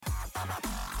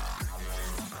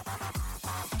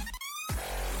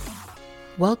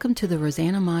Welcome to the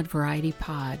Rosanna Mod Variety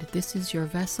Pod. This is your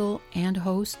vessel and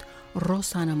host,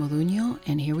 Rosana Moduño,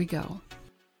 and here we go.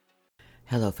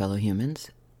 Hello, fellow humans.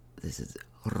 This is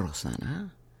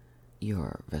Rosana,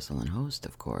 your vessel and host,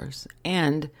 of course,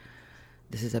 and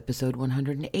this is episode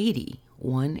 180.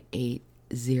 180.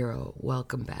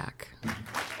 Welcome back.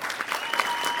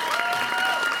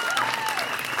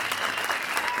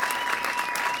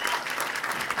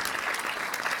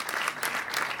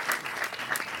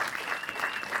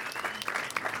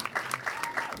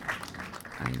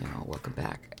 Welcome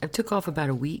back. I took off about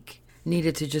a week.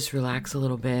 Needed to just relax a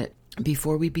little bit.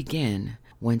 Before we begin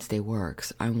Wednesday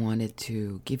Works, I wanted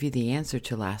to give you the answer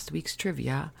to last week's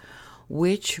trivia,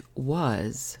 which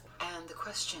was... And the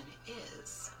question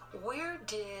is, where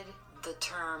did the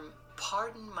term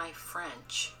 "pardon my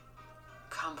French"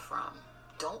 come from?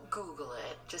 Don't Google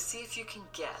it. Just see if you can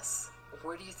guess.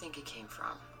 Where do you think it came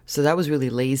from? So that was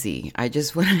really lazy. I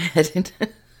just went ahead and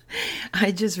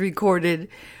I just recorded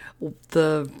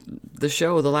the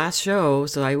last show,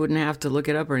 so I wouldn't have to look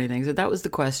it up or anything. So that was the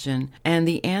question. And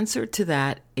the answer to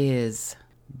that is,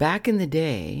 back in the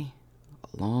day,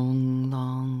 a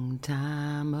long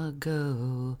time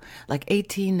ago, like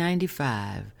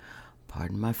 1895,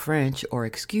 pardon my French, or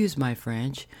excuse my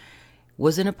French,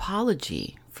 was an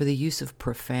apology for the use of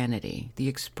profanity, the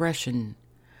expression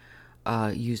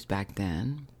used back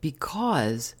then,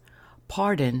 because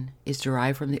pardon is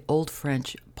derived from the Old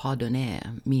French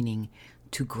pardonner, meaning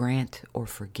to grant or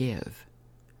forgive.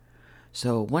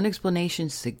 So one explanation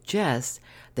suggests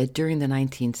that during the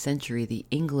 19th century, the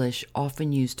English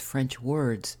often used French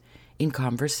words in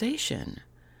conversation.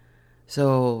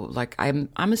 So, like, I'm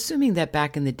assuming that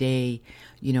back in the day,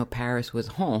 Paris was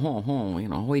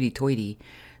hoity-toity.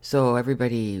 So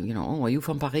everybody, oh, are you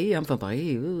from Paris? I'm from Paris.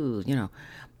 Ooh,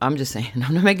 I'm just saying.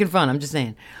 I'm not making fun. I'm just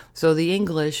saying. So the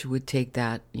English would take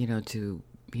that, to,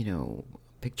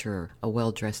 picture a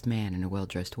well-dressed man and a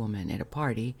well-dressed woman at a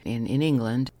party in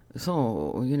England.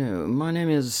 So, my name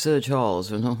is Sir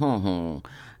Charles. And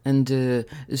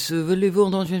voulez-vous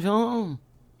entendre?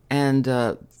 And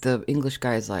the English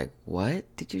guy is like, what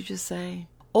did you just say?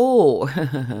 Oh,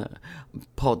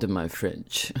 pardon my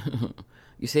French.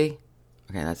 You see?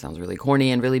 Okay, that sounds really corny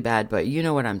and really bad, but you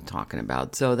know what I'm talking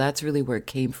about. So that's really where it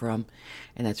came from,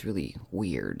 and that's really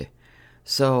weird.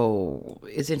 So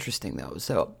it's interesting, though.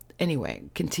 So anyway,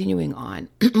 continuing on.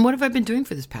 What have I been doing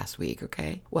for this past week,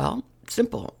 okay? Well,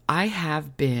 simple. I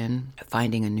have been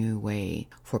finding a new way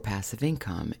for passive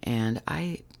income, and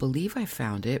I believe I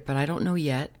found it, but I don't know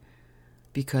yet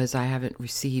because I haven't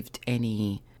received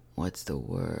any, what's the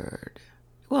word?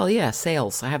 Well, yeah,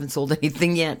 sales. I haven't sold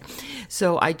anything yet.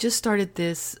 So I just started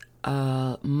this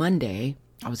Monday.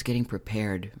 I was getting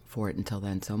prepared for it until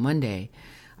then. So Monday,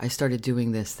 I started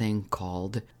doing this thing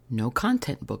called no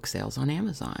content book sales on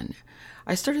Amazon.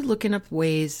 I started looking up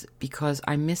ways because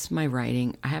I miss my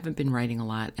writing. I haven't been writing a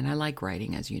lot, and I like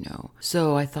writing, as you know.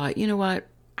 So I thought, you know what?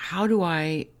 How do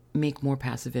I make more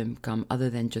passive income other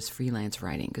than just freelance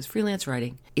writing? Because freelance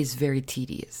writing is very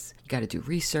tedious. You got to do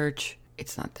research.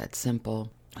 It's not that simple.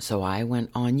 So I went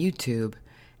on YouTube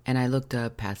and I looked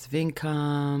up passive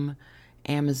income,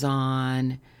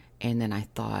 Amazon, and then I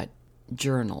thought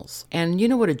journals. And you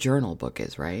know what a journal book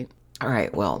is, right? All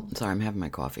right, well, sorry, I'm having my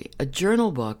coffee. A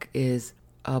journal book is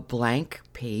a blank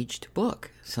paged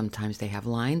book. Sometimes they have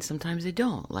lines, sometimes they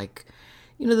don't. Like,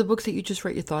 the books that you just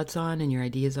write your thoughts on and your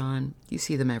ideas on, you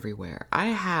see them everywhere. I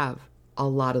have a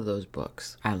lot of those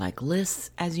books. I like lists,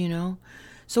 as you know.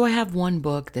 So I have one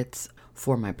book that's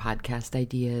for my podcast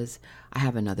ideas. I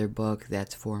have another book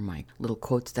that's for my little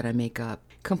quotes that I make up.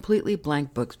 Completely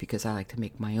blank books because I like to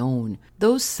make my own.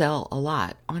 Those sell a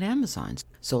lot on Amazon.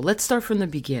 So let's start from the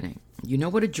beginning. You know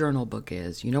what a journal book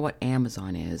is. You know what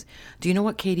Amazon is. Do you know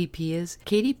what KDP is?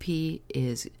 KDP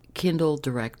is Kindle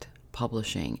Direct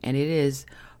Publishing, and it is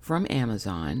from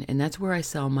Amazon, and that's where I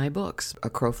sell my books. A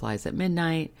Crow Flies at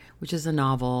Midnight, which is a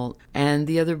novel, and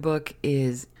the other book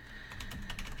is...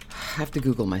 I have to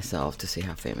Google myself to see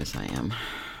how famous I am.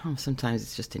 Oh, sometimes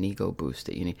it's just an ego boost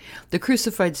that you need. The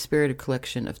Crucified Spirit, a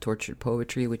collection of tortured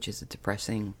poetry, which is a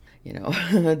depressing,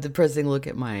 depressing look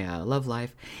at my love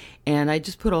life. And I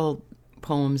just put all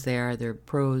poems there. They're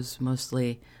prose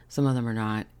mostly. Some of them are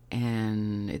not.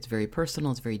 And it's very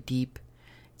personal. It's very deep.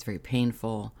 It's very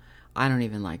painful. I don't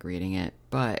even like reading it.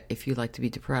 But if you like to be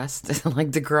depressed, I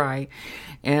like to cry.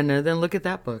 And then look at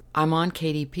that book. I'm on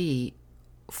KDP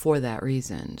for that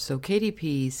reason. So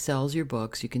KDP sells your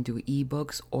books. You can do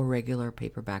ebooks or regular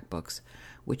paperback books,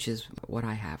 which is what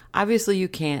I have. Obviously, you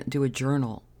can't do a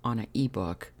journal on an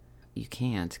ebook. You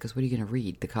can't, because what are you going to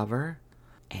read? The cover?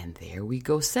 And there we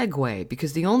go, segue,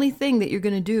 because the only thing that you're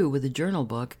going to do with a journal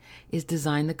book is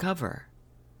design the cover.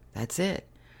 That's it.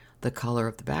 The color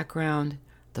of the background,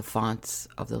 the fonts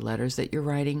of the letters that you're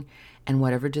writing, and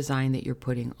whatever design that you're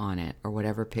putting on it, or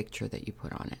whatever picture that you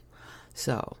put on it.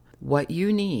 So what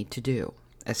you need to do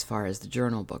as far as the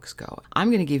journal books go, I'm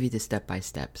going to give you the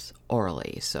step-by-steps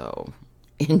orally, so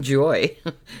enjoy.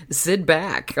 Sit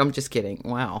back. I'm just kidding.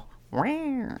 Wow.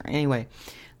 Anyway,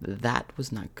 that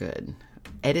was not good.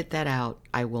 Edit that out.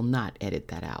 I will not edit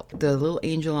that out. The little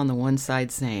angel on the one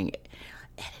side saying,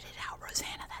 edit it out,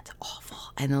 Rosanna, that's awful.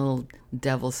 And the little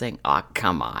devil saying, oh,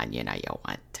 come on, you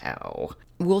want to.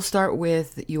 We'll start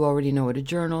with, you already know what a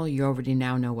journal, you already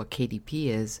now know what KDP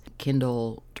is,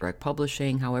 Kindle Direct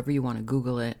Publishing, however you want to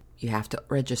Google it. You have to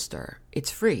register. It's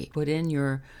free. Put in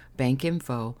your bank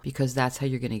info because that's how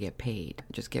you're going to get paid.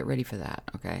 Just get ready for that,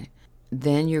 okay?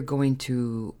 Then you're going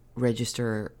to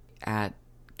register at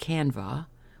Canva,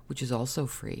 which is also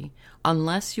free,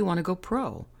 unless you want to go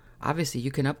pro. Obviously,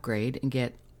 you can upgrade and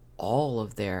get all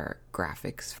of their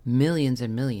graphics, millions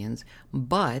and millions,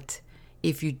 but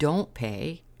if you don't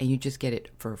pay and you just get it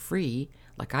for free,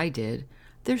 like I did,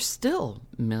 there's still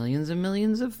millions and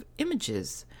millions of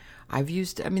images.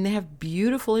 They have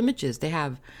beautiful images. They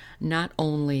have not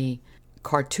only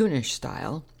cartoonish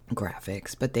style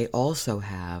graphics, but they also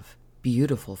have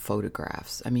beautiful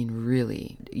photographs.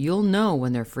 Really, you'll know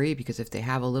when they're free because if they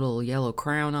have a little yellow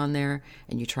crown on there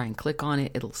and you try and click on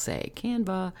it, it'll say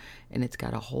Canva and it's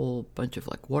got a whole bunch of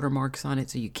watermarks on it,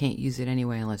 so you can't use it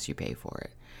anyway unless you pay for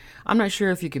it. I'm not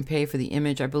sure if you can pay for the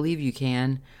image. I believe you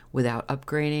can without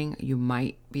upgrading. You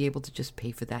might be able to just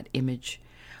pay for that image,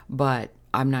 but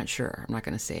I'm not sure. I'm not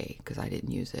going to say because I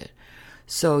didn't use it.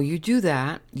 So you do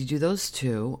that, you do those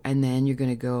two, and then you're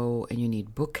going to go and you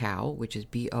need Bookow, which is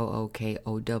BOOKOW.com.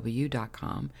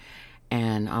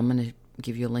 And I'm going to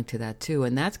give you a link to that too.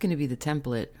 And that's going to be the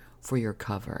template for your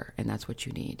cover. And that's what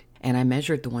you need. And I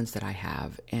measured the ones that I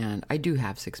have. And I do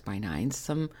have 6x9s.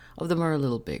 Some of them are a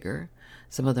little bigger.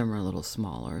 Some of them are a little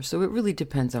smaller. So it really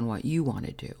depends on what you want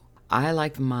to do. I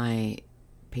like my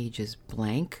pages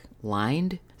blank,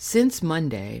 lined. Since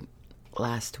Monday,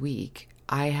 last week,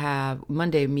 I have,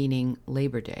 Monday meaning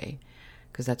Labor Day,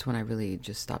 because that's when I really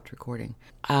just stopped recording.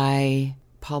 I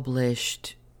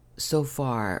published so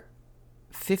far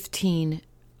 15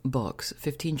 books,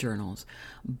 15 journals,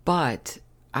 but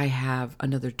I have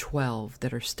another 12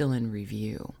 that are still in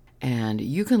review. And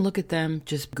you can look at them,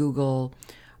 just Google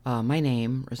my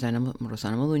name, Rosanna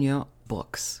Molinho,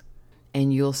 books,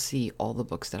 and you'll see all the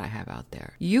books that I have out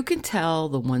there. You can tell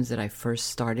the ones that I first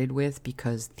started with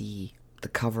because the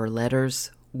cover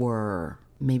letters were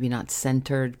maybe not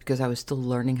centered because I was still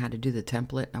learning how to do the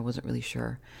template. I wasn't really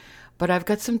sure. But I've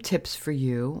got some tips for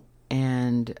you,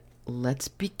 and let's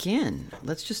begin.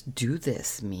 Let's just do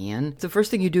this, man. The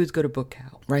first thing you do is go to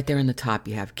Bookow. Right there in the top,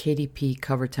 you have KDP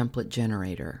Cover Template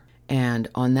Generator. And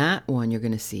on that one, you're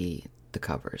going to see the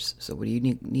covers. So what do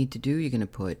you need to do? You're going to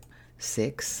put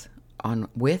 6 on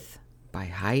width by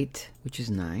height, which is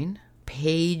 9.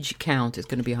 Page count is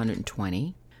going to be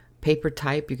 120. Paper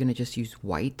type, you're going to just use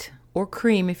white or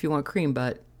cream if you want cream,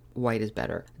 but white is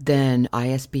better. Then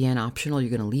ISBN optional, you're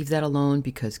going to leave that alone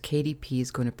because KDP is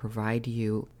going to provide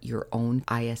you your own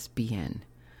ISBN.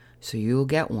 So you'll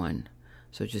get one.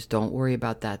 So just don't worry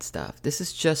about that stuff. This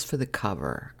is just for the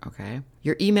cover, okay?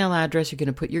 Your email address, you're going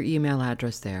to put your email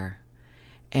address there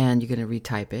and you're going to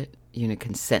retype it. You're going to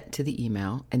consent to the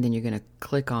email, and then you're going to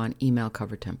click on Email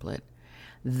Cover Template.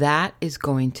 That is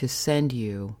going to send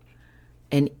you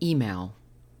an email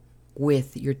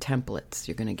with your templates.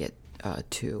 You're going to get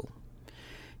 2.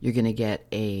 You're going to get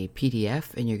a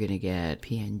PDF and you're going to get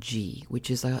PNG, which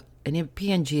is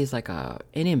PNG is like an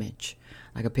image,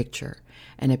 like a picture.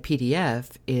 And a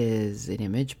PDF is an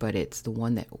image, but it's the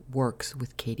one that works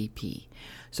with KDP.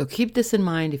 So keep this in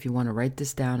mind if you want to write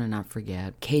this down and not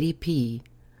forget. KDP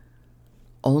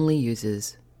only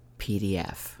uses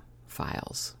PDF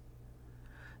files.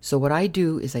 So what I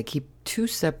do is I keep 2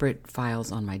 separate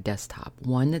files on my desktop,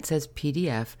 one that says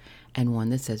PDF and one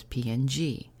that says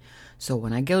PNG. So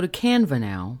when I go to Canva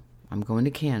now, I'm going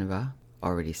to Canva,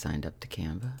 already signed up to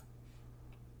Canva.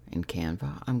 In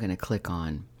Canva, I'm going to click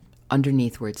on,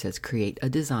 underneath where it says create a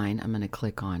design, I'm going to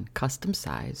click on custom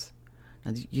size.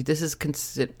 Now, this is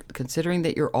considering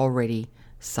that you're already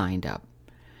signed up.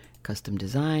 Custom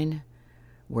design,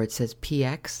 where it says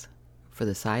PX, for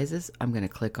the sizes, I'm going to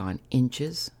click on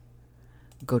inches,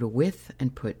 go to width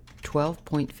and put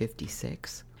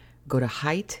 12.56, go to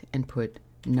height and put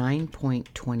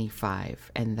 9.25,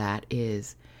 and that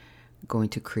is going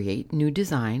to create new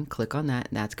design. Click on that,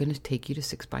 and that's going to take you to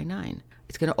 6x9.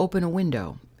 It's going to open a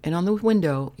window. And on the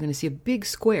window, you're going to see a big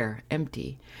square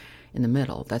empty in the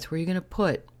middle. That's where you're going to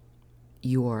put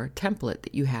your template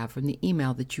that you have from the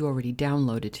email that you already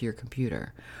downloaded to your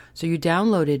computer. So you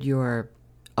downloaded your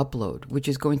upload, which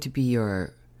is going to be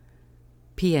your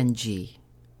PNG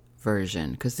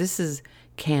version, because this is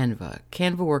Canva.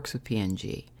 Canva works with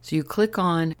PNG. So you click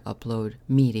on Upload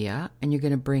Media, and you're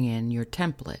going to bring in your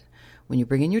template. When you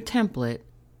bring in your template,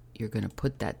 you're going to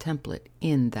put that template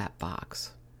in that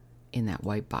box, in that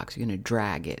white box. You're going to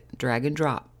drag it, drag and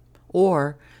drop.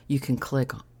 Or you can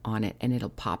click on it and it'll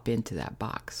pop into that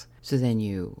box. So then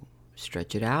you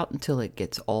stretch it out until it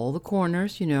gets all the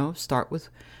corners. Start with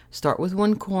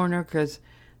one corner, because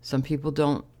some people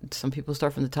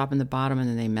start from the top and the bottom and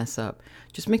then they mess up.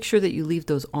 Just make sure that you leave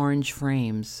those orange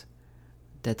frames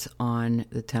that's on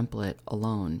the template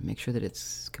alone. Make sure that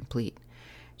it's complete.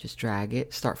 Just drag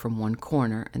it, start from one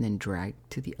corner and then drag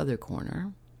to the other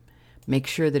corner. Make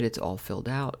sure that it's all filled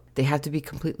out. They have to be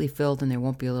completely filled and there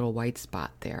won't be a little white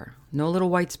spot there. No little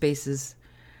white spaces.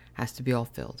 Has to be all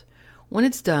filled. When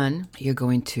it's done, you're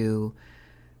going to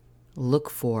look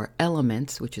for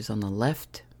Elements, which is on the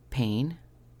left pane.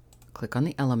 Click on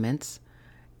the Elements.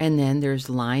 And then there's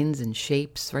lines and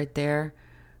shapes right there.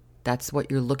 That's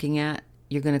what you're looking at.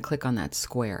 You're going to click on that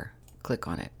square. Click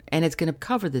on it. And it's going to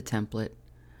cover the template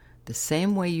the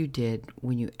same way you did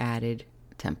when you added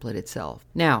the template itself.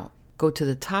 Now, go to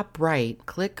the top right,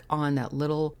 click on that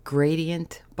little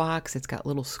gradient box. It's got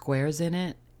little squares in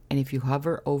it. And if you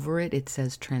hover over it, it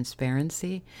says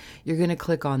transparency. You're going to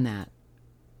click on that.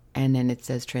 And then it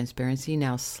says transparency.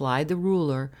 Now slide the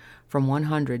ruler from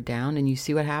 100 down and you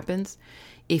see what happens.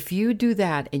 If you do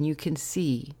that and you can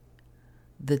see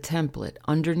the template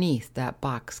underneath that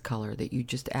box color that you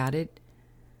just added,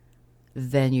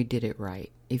 then you did it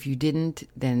right. If you didn't,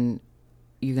 then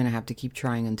you're going to have to keep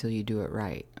trying until you do it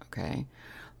right, okay?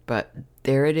 But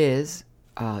there it is.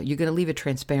 You're going to leave it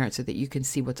transparent so that you can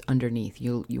see what's underneath.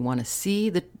 You want to see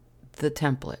the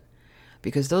template,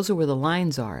 because those are where the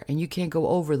lines are, and you can't go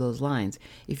over those lines.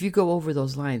 If you go over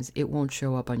those lines, it won't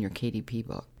show up on your KDP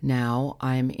book. Now,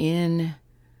 I'm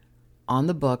on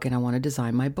the book, and I want to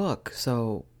design my book.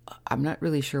 So I'm not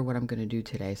really sure what I'm going to do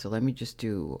today. So let me just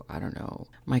do, I don't know,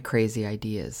 my crazy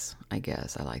ideas, I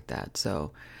guess. I like that.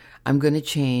 So I'm going to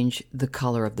change the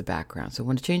color of the background. So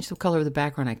when I change the color of the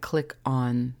background, I click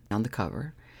on the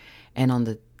cover. And on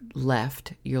the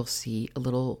left, you'll see a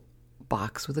little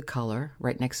box with a color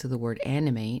right next to the word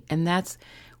animate. And that's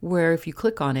where if you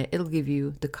click on it, it'll give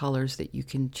you the colors that you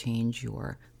can change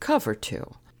your cover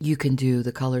to. You can do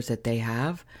the colors that they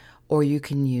have, or you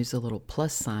can use a little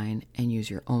plus sign and use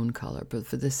your own color. But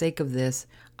for the sake of this,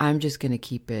 I'm just going to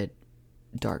keep it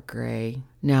dark gray.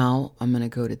 Now I'm going to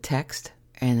go to text,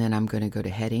 and then I'm going to go to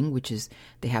heading, which is,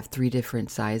 they have 3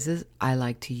 different sizes. I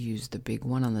like to use the big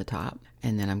one on the top,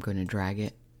 and then I'm going to drag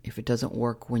it. If it doesn't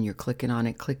work when you're clicking on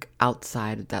it, click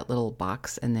outside of that little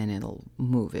box, and then it'll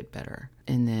move it better.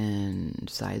 And then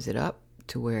size it up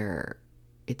to where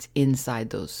it's inside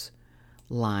those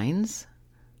lines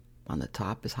on the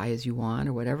top, as high as you want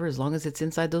or whatever, as long as it's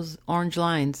inside those orange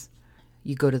lines.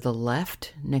 You go to the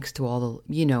left next to all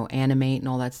the, animate and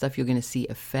all that stuff. You're going to see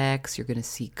effects. You're going to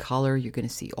see color. You're going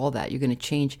to see all that. You're going to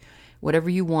change whatever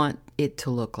you want it to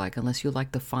look like, unless you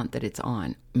like the font that it's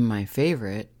on. My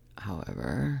favorite,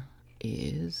 however,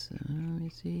 is, let me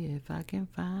see if I can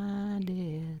find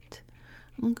it.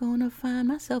 I'm going to find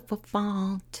myself a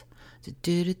font.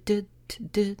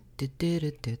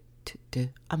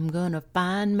 I'm gonna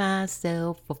find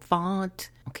myself a font.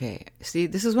 Okay, see,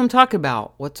 this is what I'm talking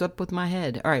about. What's up with my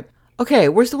head? All right. Okay,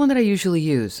 where's the one that I usually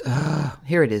use?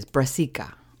 Here it is,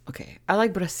 Brassica. Okay, I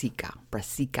like Brassica.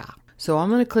 So I'm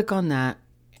gonna click on that,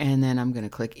 and then I'm gonna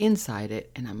click inside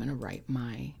it, and I'm gonna write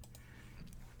my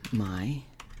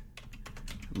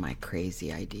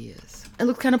crazy ideas. It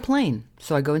looks kind of plain.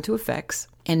 So I go into effects,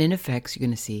 and in effects, you're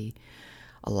gonna see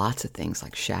lots of things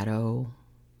like shadow,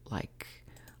 like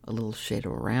a little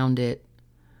shadow around it,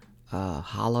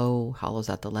 hollows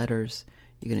out the letters.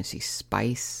 You're going to see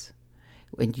spice.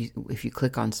 If you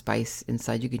click on spice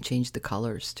inside, you can change the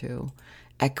colors too.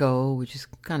 Echo, which is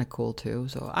kind of cool too.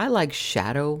 So I like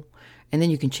shadow, and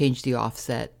then you can change the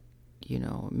offset.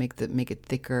 Make it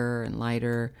thicker and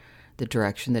lighter, the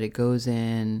direction that it goes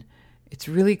in. It's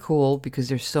really cool because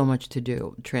there's so much to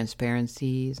do.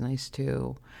 Transparency is nice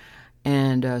too.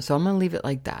 And so I'm going to leave it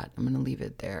like that. I'm going to leave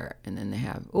it there. And then they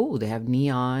have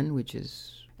neon,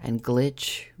 and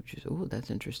glitch, which is, that's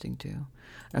interesting too.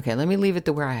 Okay, let me leave it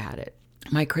to where I had it.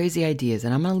 My crazy ideas,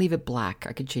 and I'm going to leave it black.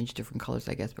 I could change different colors,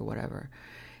 I guess, but whatever.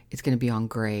 It's going to be on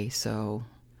gray, so.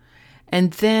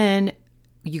 And then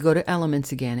you go to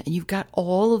elements again, and you've got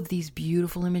all of these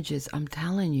beautiful images. I'm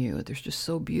telling you, they're just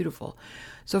so beautiful.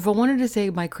 So if I wanted to say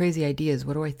my crazy ideas,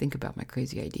 what do I think about my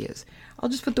crazy ideas? I'll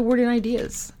just put the word in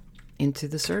ideas into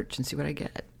the search and see what I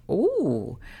get.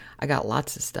 Oh, I got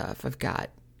lots of stuff. I've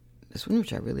got this one,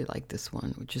 which I really like this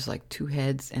one, which is like 2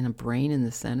 heads and a brain in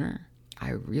the center. I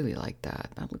really like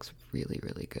that. That looks really,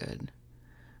 really good.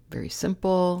 Very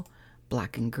simple,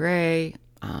 black and gray.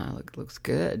 Looks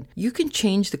good. You can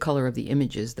change the color of the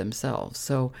images themselves.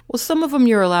 So, well, some of them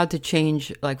you're allowed to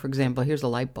change. Like, for example, here's a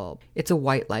light bulb. It's a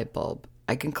white light bulb.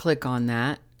 I can click on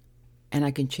that and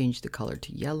I can change the color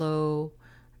to yellow.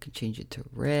 I can change it to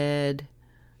red.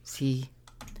 See?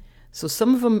 So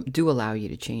some of them do allow you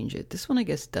to change it. This one, I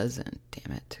guess, doesn't.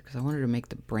 Damn it. Because I wanted to make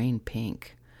the brain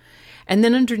pink. And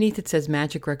then underneath it says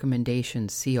magic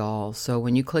recommendations, see all. So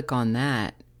when you click on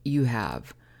that, you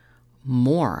have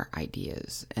more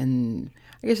ideas. And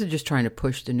I guess they're just trying to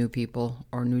push the new people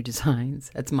or new designs.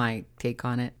 That's my take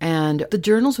on it. And the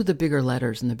journals with the bigger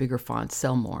letters and the bigger fonts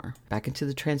sell more. Back into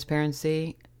the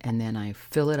transparency, and then I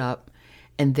fill it up,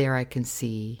 and there I can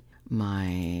see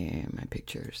my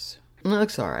pictures. And it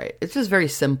looks all right. It's just very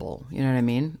simple. You know what I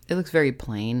mean? It looks very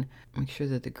plain. Make sure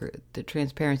that the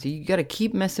transparency, you got to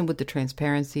keep messing with the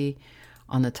transparency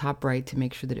on the top right to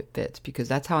make sure that it fits, because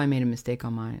that's how I made a mistake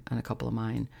on a couple of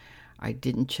mine. I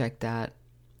didn't check that,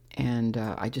 and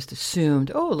I just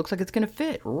assumed, oh, it looks like it's going to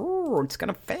fit. Oh, it's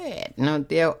going to fit. No,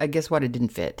 I guess what? It didn't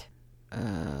fit.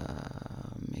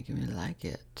 Making me like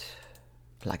it.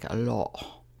 Like a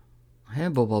lot. Hey,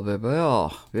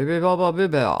 All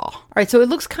right, so it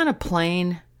looks kind of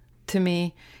plain to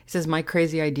me. It says my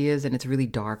crazy ideas, and it's really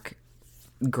dark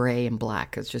gray and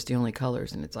black. It's just the only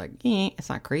colors, and it's like, it's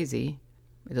not crazy.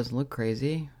 It doesn't look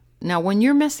crazy. Now, when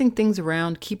you're messing things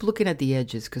around, keep looking at the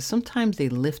edges, because sometimes they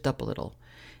lift up a little.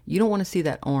 You don't want to see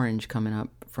that orange coming up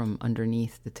from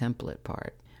underneath the template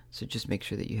part. So just make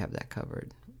sure that you have that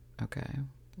covered. Okay,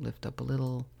 lift up a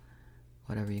little,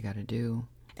 whatever you got to do.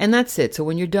 And that's it. So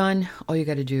when you're done, all you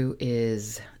got to do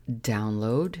is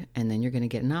download, and then you're going to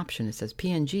get an option. It says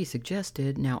PNG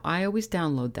suggested. Now, I always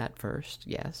download that first.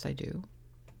 Yes, I do.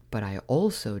 But I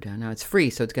also now it's free,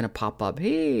 so it's going to pop up.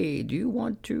 Hey, do you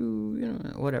want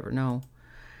to, whatever. No.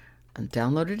 And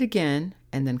download it again,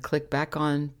 and then click back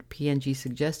on PNG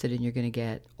suggested, and you're going to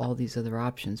get all these other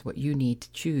options. What you need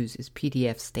to choose is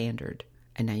PDF standard.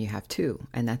 And now you have 2.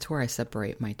 And that's where I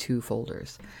separate my 2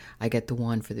 folders. I get the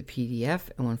one for the PDF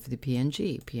and one for the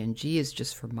PNG. PNG is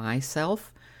just for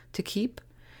myself to keep,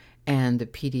 and the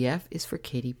PDF is for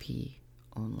KDP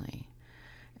only.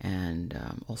 And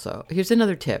also, here's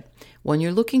another tip. When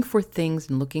you're looking for things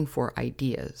and looking for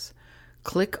ideas,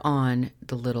 click on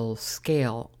the little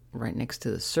scale right next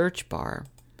to the search bar,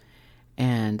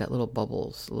 and that little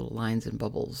lines and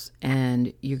bubbles.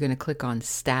 And you're going to click on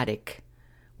static,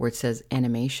 where it says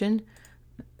animation,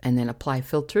 and then apply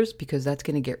filters, because that's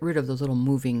going to get rid of those little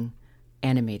moving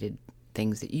animated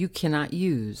things that you cannot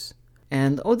use.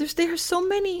 And there are so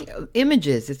many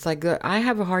images. It's like I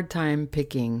have a hard time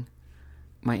picking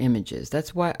my images.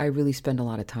 That's why I really spend a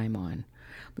lot of time on,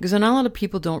 because not a lot of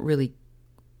people don't really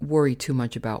worry too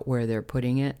much about where they're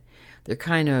putting it. They're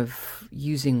kind of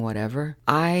using whatever.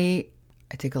 I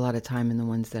take a lot of time in the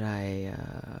ones that I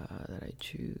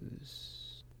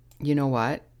choose. You know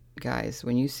what, guys?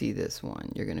 When you see this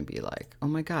one, you're going to be like, oh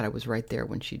my God, I was right there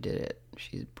when she did it.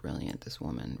 She's brilliant, this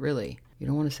woman. Really. You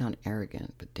don't want to sound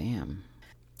arrogant, but damn.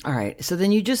 All right, so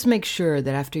then you just make sure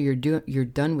that after you're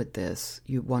done with this,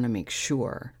 you want to make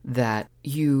sure that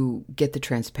you get the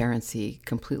transparency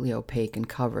completely opaque and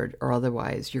covered, or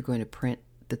otherwise you're going to print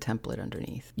the template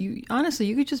underneath. Honestly,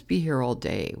 you could just be here all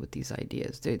day with these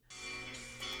ideas, dude.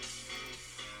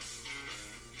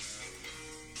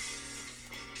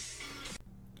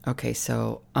 Okay,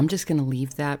 so I'm just going to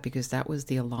leave that, because that was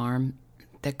the alarm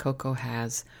that Coco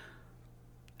has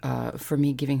for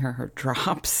me giving her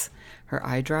drops, her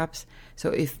eye drops. So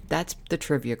if that's the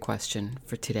trivia question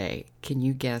for today, can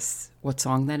you guess what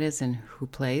song that is and who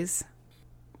plays?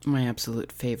 My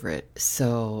absolute favorite.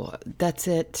 So that's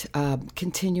it.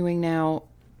 Continuing now,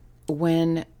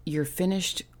 when you're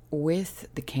finished with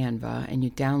the Canva and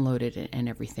you download it and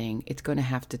everything, it's going to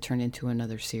have to turn into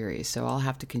another series. So I'll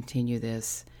have to continue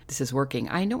this. This is working.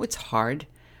 I know it's hard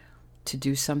to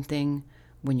do something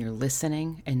when you're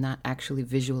listening and not actually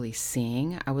visually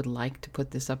seeing. I would like to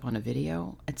put this up on a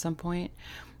video at some point,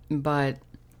 but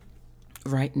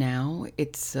right now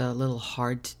it's a little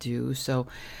hard to do. So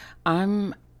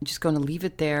I'm just going to leave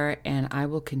it there, and I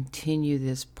will continue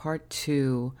this part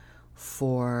 2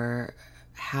 for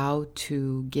how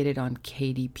to get it on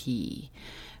KDP.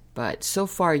 But so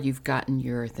far you've gotten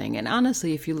your thing. And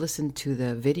honestly, if you listen to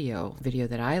the video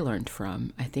that I learned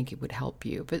from, I think it would help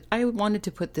you. But I wanted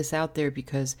to put this out there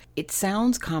because it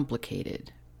sounds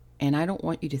complicated. And I don't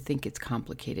want you to think it's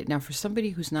complicated. Now, for somebody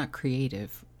who's not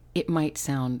creative, it might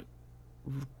sound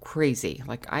crazy.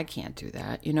 Like, I can't do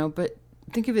that, but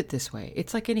think of it this way.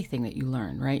 It's like anything that you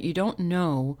learn, right? You don't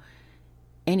know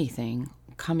anything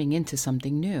coming into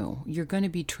something new. You're going to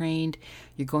be trained.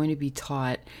 You're going to be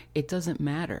taught. It doesn't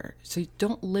matter. So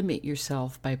don't limit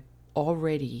yourself by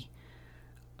already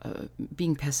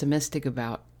being pessimistic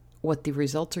about what the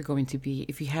results are going to be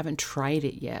if you haven't tried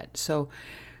it yet. So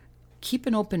keep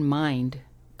an open mind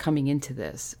coming into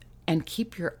this and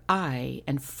keep your eye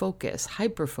and focus,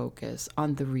 hyper-focus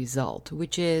on the result,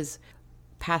 which is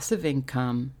passive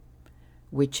income,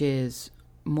 which is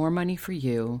more money for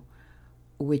you,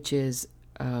 which is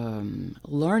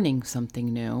learning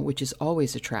something new, which is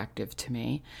always attractive to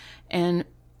me. And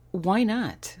why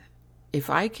not? If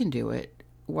I can do it,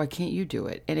 why can't you do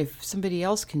it? And if somebody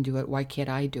else can do it, why can't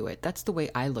I do it? That's the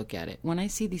way I look at it. When I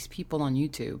see these people on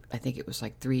YouTube, I think it was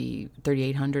like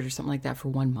 $3,800 or something like that for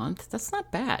 1 month. That's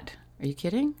not bad. Are you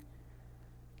kidding?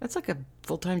 That's like a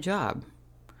full-time job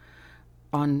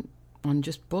on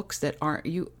just books that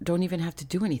you don't even have to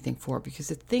do anything for. Because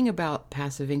the thing about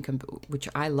passive income, which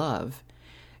I love,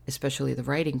 especially the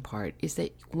writing part, is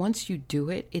that once you do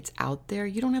it, it's out there.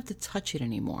 You don't have to touch it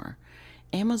anymore.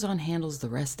 Amazon handles the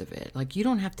rest of it. Like, you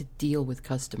don't have to deal with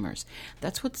customers.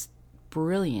 That's what's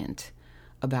brilliant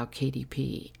about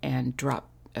KDP and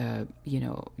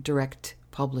direct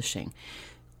publishing.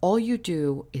 All you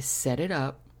do is set it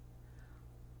up,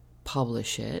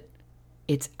 publish it.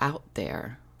 It's out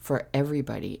there for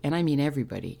everybody. And I mean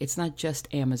everybody. It's not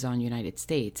just Amazon United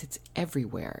States. It's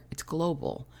everywhere. It's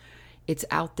global. It's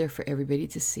out there for everybody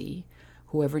to see.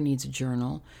 Whoever needs a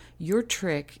journal. Your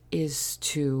trick is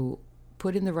to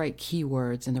put in the right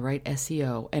keywords and the right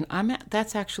SEO. And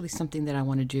that's actually something that I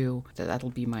want to do. That'll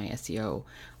be my SEO.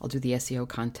 I'll do the SEO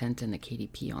content and the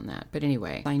KDP on that. But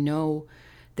anyway, I know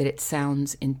that it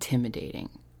sounds intimidating.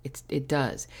 It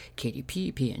does.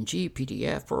 KDP, PNG,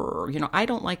 PDF, or, I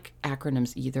don't like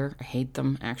acronyms either. I hate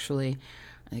them, actually.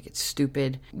 I think it's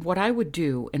stupid. What I would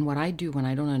do, and what I do when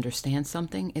I don't understand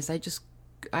something, is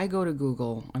I go to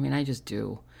Google. I just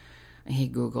do. I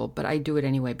hate Google, but I do it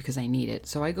anyway because I need it.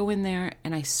 So I go in there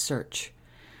and I search.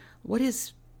 What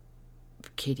does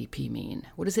KDP mean?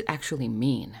 What does it actually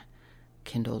mean?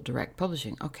 Kindle Direct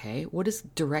Publishing. Okay, what does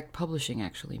direct publishing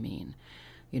actually mean?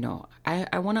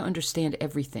 I want to understand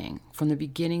everything from the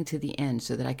beginning to the end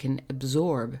so that I can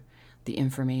absorb the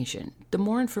information. The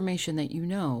more information that you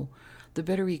know, the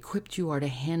better equipped you are to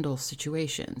handle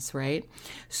situations, right?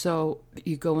 So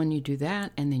you go and you do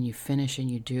that, and then you finish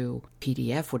and you do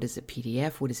PDF. What is a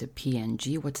PDF? What is a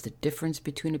PNG? What's the difference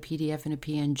between a PDF and a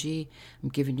PNG? I'm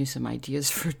giving you some ideas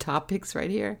for topics right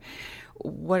here.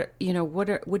 What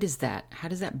is that? How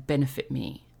does that benefit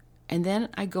me? And then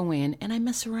I go in and I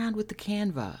mess around with the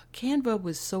Canva. Canva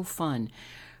was so fun.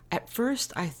 At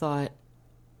first I thought,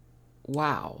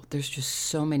 wow, there's just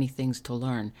so many things to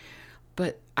learn.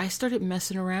 But I started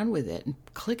messing around with it and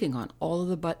clicking on all of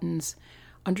the buttons,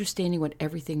 understanding what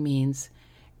everything means,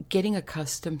 getting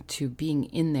accustomed to being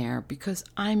in there because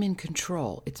I'm in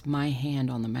control. It's my hand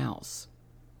on the mouse.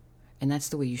 And that's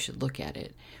the way you should look at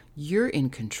it. You're in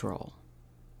control.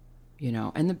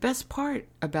 And the best part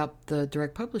about the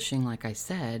direct publishing, like I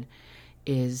said,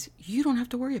 is you don't have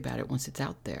to worry about it once it's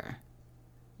out there.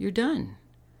 You're done.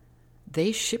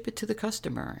 They ship it to the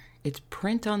customer. It's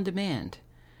print on demand.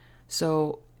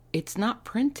 So it's not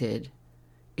printed.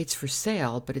 It's for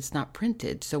sale, but it's not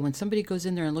printed. So when somebody goes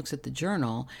in there and looks at the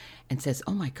journal and says,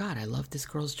 oh my God, I love this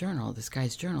girl's journal, this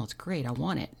guy's journal, it's great, I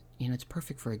want it. It's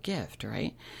perfect for a gift,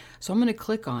 right? So I'm going to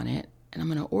click on it and I'm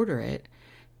going to order it.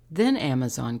 Then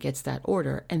Amazon gets that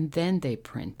order and then they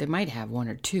print. They might have one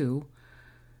or two,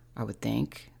 I would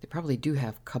think. They probably do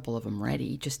have a couple of them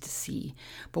ready just to see.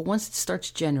 But once it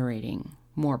starts generating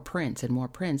more prints and more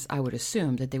prints, I would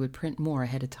assume that they would print more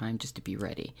ahead of time just to be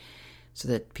ready so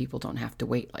that people don't have to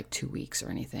wait like 2 weeks or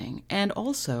anything. And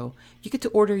also, you get to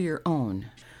order your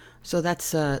own. So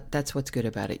that's what's good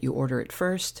about it. You order it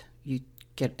first, you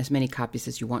get as many copies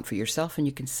as you want for yourself, and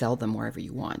you can sell them wherever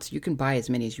you want. So you can buy as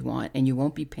many as you want, and you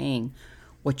won't be paying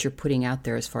what you're putting out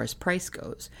there as far as price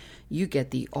goes. You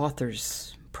get the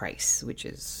author's price, which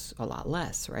is a lot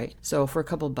less, right? So for a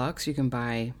couple of bucks, you can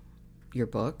buy your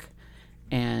book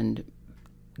and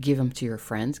give them to your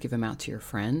friends, give them out to your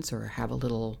friends, or have a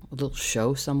little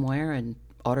show somewhere and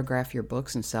autograph your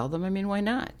books and sell them. Why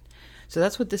not? So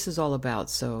that's what this is all about.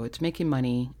 So it's making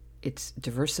money, it's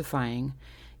diversifying,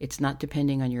 It's not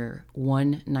depending on your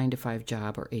one 9 to 5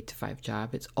 job or 8 to 5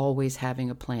 job. It's always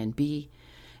having a plan B,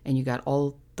 and you got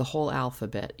the whole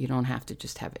alphabet. You don't have to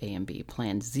just have A and B.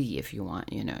 Plan Z if you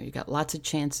want. You got lots of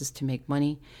chances to make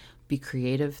money. Be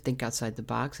creative, think outside the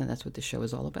box, and that's what the show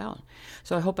is all about.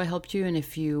 So I hope I helped you, and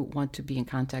if you want to be in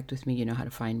contact with me, you know how to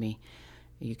find me.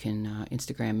 You can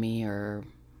Instagram me or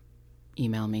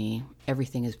email me.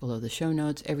 Everything is below the show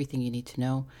notes, everything you need to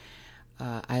know.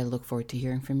 I look forward to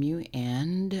hearing from you,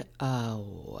 and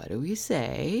what do we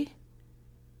say?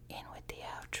 In with the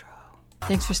outro.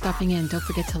 Thanks for stopping in. Don't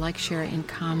forget to like, share, and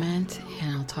comment,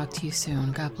 and I'll talk to you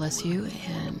soon. God bless you,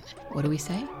 and what do we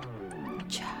say?